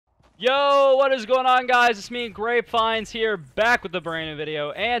Yo, what is going on, guys? It's me, Grape here, back with the brand new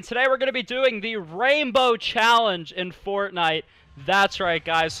video. And today we're going to be doing the Rainbow Challenge in Fortnite. That's right,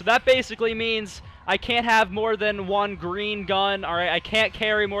 guys. So that basically means I can't have more than one green gun, alright? I can't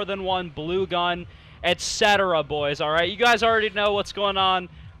carry more than one blue gun, etc., boys, alright? You guys already know what's going on,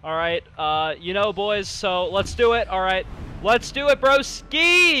 alright? You know, boys, so let's do it, alright? Let's do it, bro.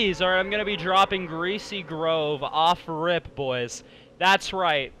 Skis! Alright, I'm going to be dropping Greasy Grove off rip, boys. That's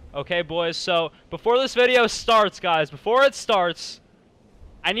right. Okay, boys, so before this video starts, guys, before it starts,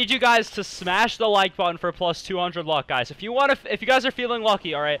 I need you guys to smash the like button for plus 200 luck, guys. If you guys are feeling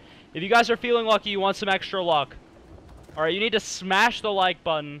lucky, all right? If you guys are feeling lucky, you want some extra luck. All right, you need to smash the like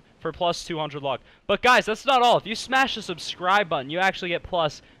button for plus 200 luck. But guys, that's not all. If you smash the subscribe button, you actually get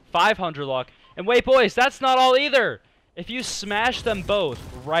plus 500 luck. And wait, boys, that's not all either. If you smash them both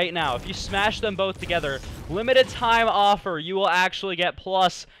right now, if you smash them both together, limited time offer, you will actually get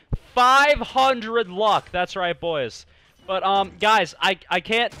plus 500 luck. That's right, boys. But guys, I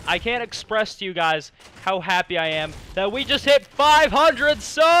can't express to you guys how happy I am that we just hit 500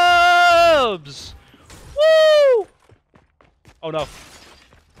 subs. Woo! Oh no.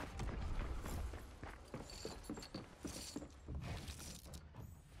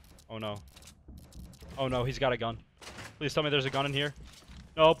 Oh no. Oh no, he's got a gun. Please tell me there's a gun in here.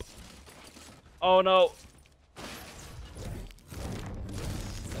 Nope. Oh no.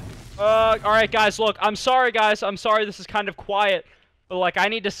 Alright, guys, look. I'm sorry, guys. I'm sorry this is kind of quiet. But, like, I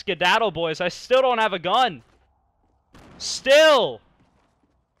need to skedaddle, boys. I still don't have a gun. Still!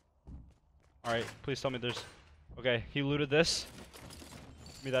 Alright, please tell me there's... Okay, he looted this.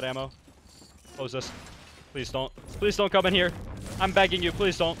 Give me that ammo. Close this. Please don't. Please don't come in here. I'm begging you.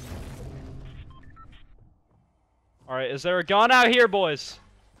 Please don't. Alright, is there a gun out here, boys?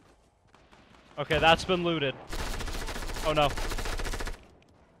 Okay, that's been looted. Oh, no.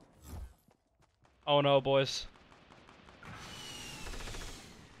 Oh, no, boys.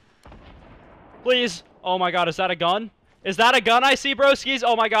 Please. Oh, my God, is that a gun? Is that a gun I see, broskies?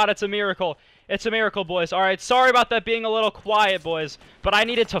 Oh, my God, it's a miracle. It's a miracle, boys. Alright, sorry about that being a little quiet, boys. But I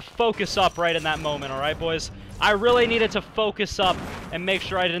needed to focus up right in that moment, alright, boys? I really needed to focus up and make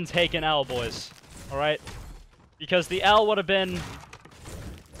sure I didn't take an L, boys. Alright? Because the L would have been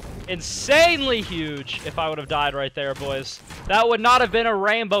insanely huge if I would have died right there, boys. That would not have been a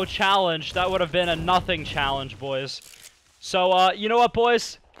rainbow challenge. That would have been a nothing challenge, boys. So, you know what,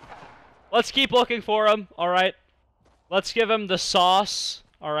 boys? Let's keep looking for him, alright? Let's give him the sauce,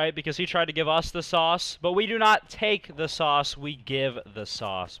 alright? Because he tried to give us the sauce. But we do not take the sauce. We give the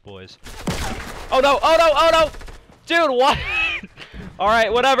sauce, boys. Oh, no! Oh, no! Oh, no! Dude, what?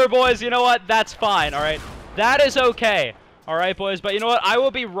 Alright, whatever, boys. You know what? That's fine, alright? That is okay. Alright, boys. But you know what? I will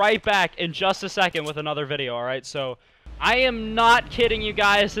be right back in just a second with another video, alright? So, I am not kidding you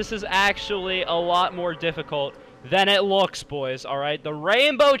guys. This is actually a lot more difficult than it looks, boys, alright? The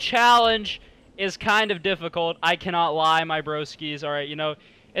Rainbow Challenge is kind of difficult. I cannot lie, my broskies, alright? You know,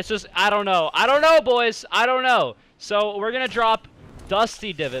 it's just, I don't know. I don't know, boys. I don't know. So, we're gonna drop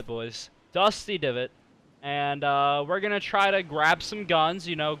Dusty Divot, boys. Dusty Divot. And, we're gonna try to grab some guns,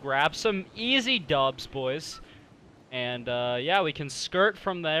 you know, grab some easy dubs, boys. And, yeah, we can skirt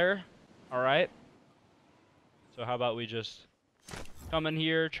from there. Alright. So how about we just come in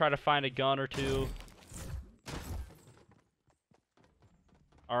here, try to find a gun or two.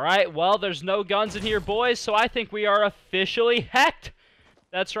 Alright, well, there's no guns in here, boys, so I think we are officially hecked.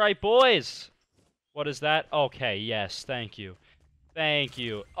 That's right, boys. What is that? Okay, yes, thank you. Thank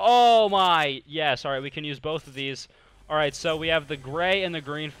you. Oh my, yes, alright, we can use both of these. Alright, so we have the gray and the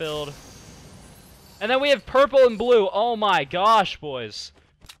green filled. And then we have purple and blue. Oh my gosh, boys.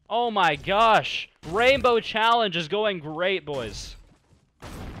 Oh my gosh. Rainbow Challenge is going great, boys.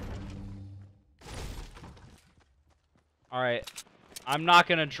 Alright. I'm not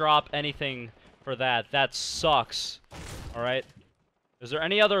gonna drop anything for that. That sucks. Alright. Is there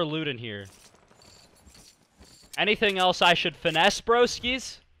any other loot in here? Anything else I should finesse,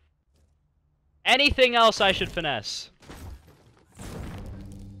 broskies? Anything else I should finesse?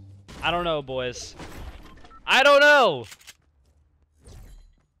 I don't know, boys. I don't know!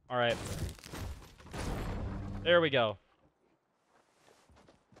 Alright. There we go.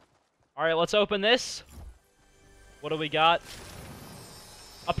 Alright, let's open this. What do we got?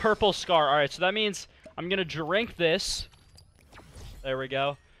 A purple scar. Alright, so that means I'm gonna drink this. There we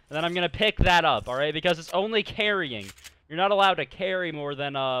go. And then I'm gonna pick that up, alright? Because it's only carrying. You're not allowed to carry more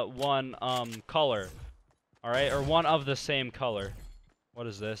than one color. Alright? Or one of the same color. What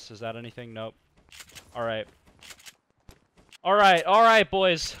is this? Is that anything? Nope. Alright. Alright,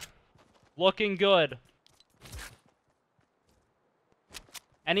 boys. Looking good.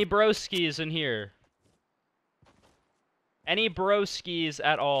 Any broskies in here? Any broskies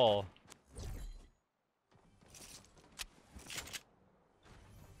at all?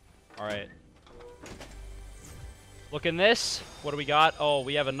 Alright. Look in this. What do we got? Oh,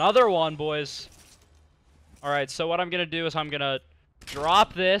 we have another one, boys. Alright, so what I'm gonna do is I'm gonna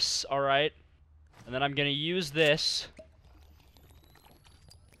drop this, alright? And then I'm gonna use this.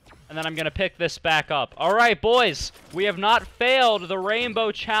 And then I'm gonna pick this back up. Alright, boys! We have not failed the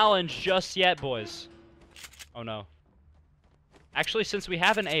rainbow challenge just yet, boys. Oh, no. Actually, since we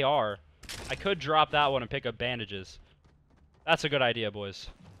have an AR, I could drop that one and pick up bandages. That's a good idea, boys.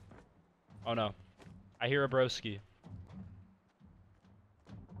 Oh, no. I hear a broski.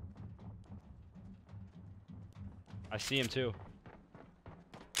 I see him, too.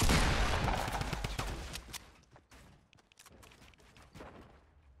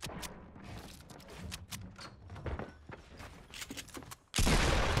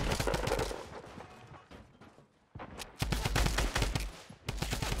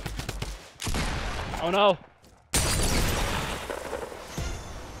 Oh, no.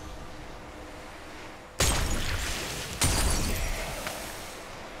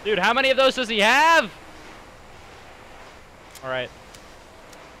 Dude, how many of those does he have? Alright.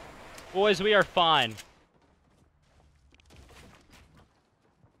 Boys, we are fine.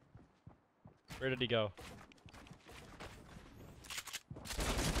 Where did he go?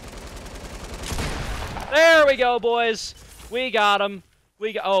 There we go, boys. We got him.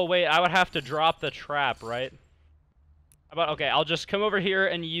 Oh, wait, I would have to drop the trap, right? Okay, I'll just come over here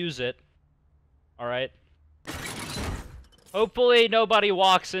and use it. Alright. Hopefully nobody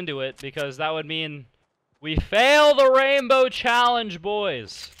walks into it, because that would mean we fail the rainbow challenge,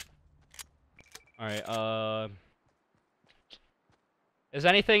 boys. Alright, is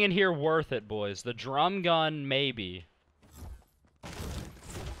anything in here worth it, boys? The drum gun, maybe.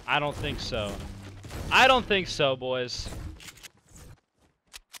 I don't think so. I don't think so, boys.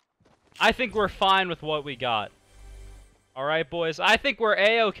 I think we're fine with what we got. Alright, boys. I think we're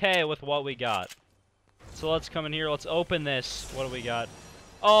A-okay with what we got. So let's come in here. Let's open this. What do we got?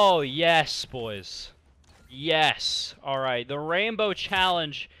 Oh, yes, boys. Yes. Alright, the rainbow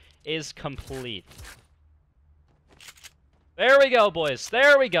challenge is complete. There we go, boys.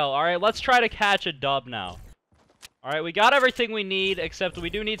 There we go. Alright, let's try to catch a dub now. Alright, we got everything we need, except we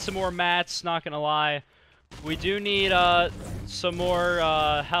do need some more mats, not gonna lie. We do need, some more,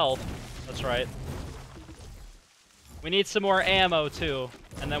 health. That's right. We need some more ammo, too.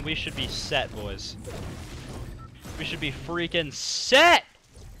 And then we should be set, boys. We should be freaking set!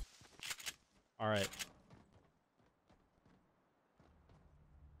 Alright.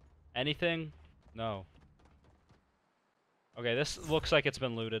 Anything? No. Okay, this looks like it's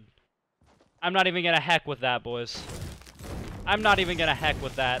been looted. I'm not even gonna heck with that, boys. I'm not even gonna heck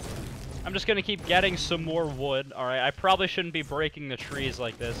with that. I'm just gonna keep getting some more wood. Alright, I probably shouldn't be breaking the trees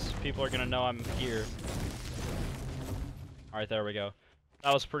like this. People are gonna know I'm here. Alright, there we go.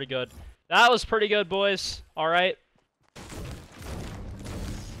 That was pretty good. That was pretty good, boys. Alright.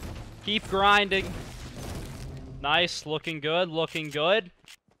 Keep grinding. Nice, looking good, looking good.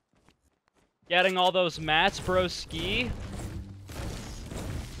 Getting all those mats, broski.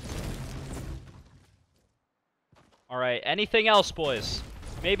 Alright, anything else, boys?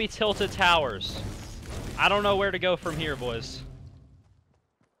 Maybe tilted towers. I don't know where to go from here, boys.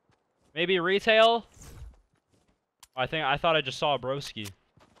 Maybe retail? I thought I just saw a broski.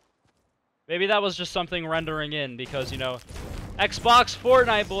 Maybe that was just something rendering in because, you know, Xbox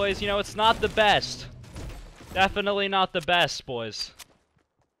Fortnite, boys, you know, it's not the best. Definitely not the best, boys.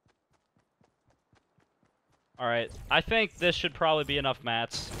 Alright, I think this should probably be enough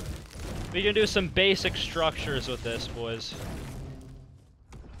mats. We can do some basic structures with this, boys.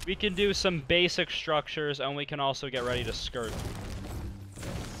 We can do some basic structures, and we can also get ready to skirt.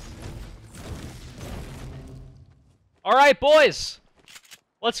 Alright, boys!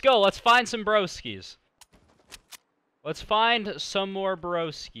 Let's go. Let's find some broskies. Let's find some more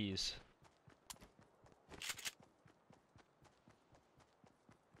broskies.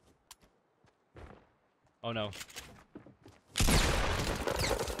 Oh, no.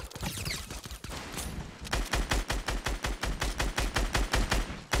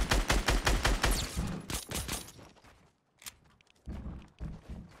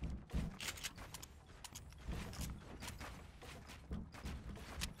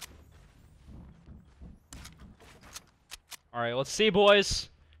 Alright, let's see, boys.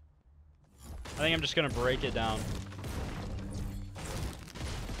 I think I'm just gonna break it down.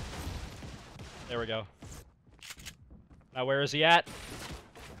 There we go. Now, where is he at?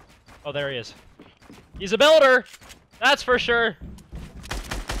 Oh, there he is. He's a builder! That's for sure!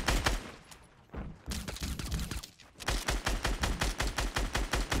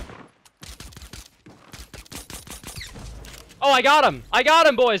 Oh, I got him! I got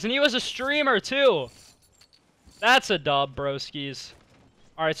him, boys! And he was a streamer, too! That's a dub, broskies.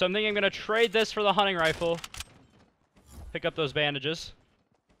 Alright, so I'm thinking I'm gonna trade this for the hunting rifle. Pick up those bandages.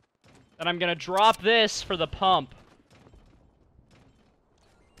 Then I'm gonna drop this for the pump.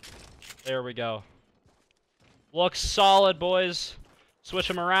 There we go. Looks solid, boys. Switch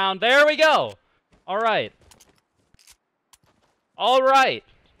them around. There we go! Alright. Alright.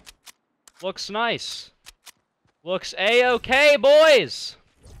 Looks nice. Looks A-okay, boys!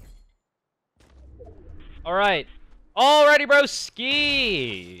 Alright. Alrighty, bro.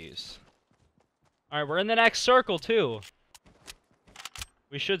 Skis. Alright, we're in the next circle, too.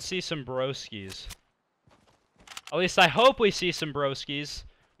 We should see some broskies. At least I hope we see some broskies.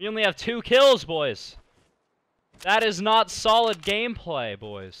 We only have 2 kills, boys. That is not solid gameplay,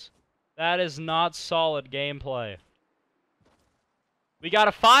 boys. That is not solid gameplay. We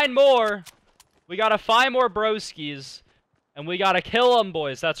gotta find more. We gotta find more broskies. And we gotta kill them,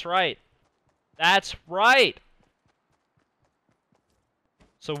 boys. That's right. That's right.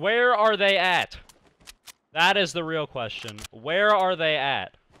 So where are they at? That is the real question. Where are they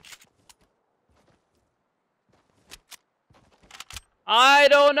at? I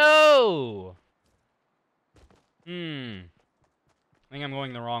don't know. I think I'm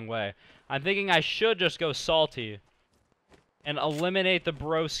going the wrong way. I'm thinking I should just go salty and eliminate the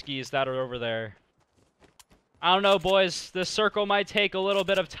broskies that are over there. I don't know, boys. This circle might take a little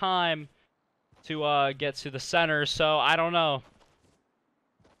bit of time to get to the center, so I don't know.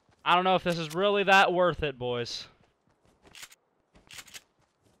 I don't know if this is really that worth it, boys.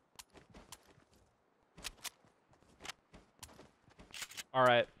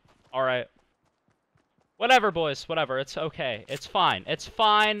 Alright. Alright. Whatever, boys. Whatever. It's okay. It's fine. It's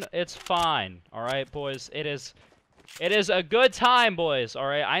fine. It's fine. Alright, boys. It is a good time, boys.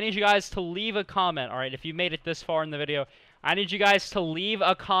 Alright? I need you guys to leave a comment. Alright? If you made it this far in the video, I need you guys to leave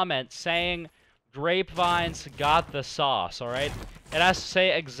a comment saying Grapevines got the sauce. Alright? It has to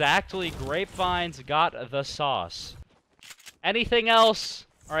say exactly Grapevines got the sauce. Anything else?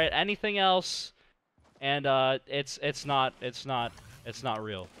 Alright? Anything else? And it's not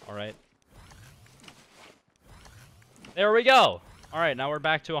real. Alright? There we go. Alright, now we're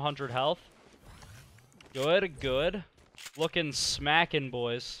back to 100 health. Good, good. Looking smacking,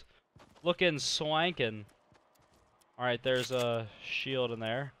 boys. Looking swanking. Alright, there's a shield in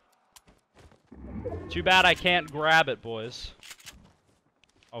there. Too bad I can't grab it, boys.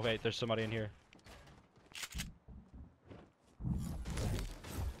 Oh, wait, there's somebody in here.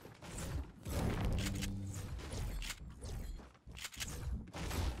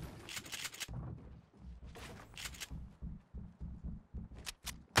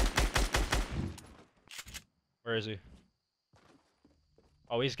 Where is he?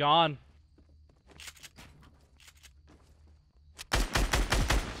 Oh, he's gone.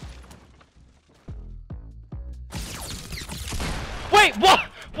 Wait, what?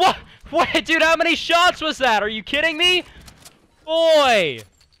 What? Wait, dude, how many shots was that? Are you kidding me? Boy!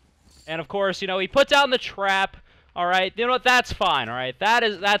 And of course, you know, he put down the trap. Alright, you know what? That's fine, alright?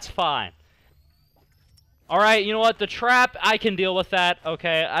 That's fine. Alright, you know what? The trap, I can deal with that.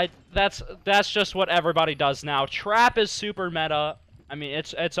 Okay, that's just what everybody does now. Trap is super meta. I mean,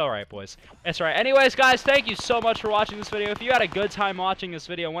 it's alright, boys. It's alright. Anyways, guys, thank you so much for watching this video. If you had a good time watching this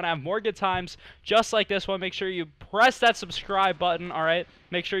video and want to have more good times just like this one, make sure you press that subscribe button, alright?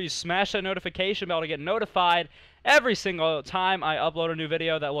 Make sure you smash that notification bell to get notified every single time I upload a new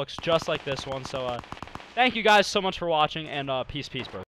video that looks just like this one. So, thank you guys so much for watching, and peace, bro.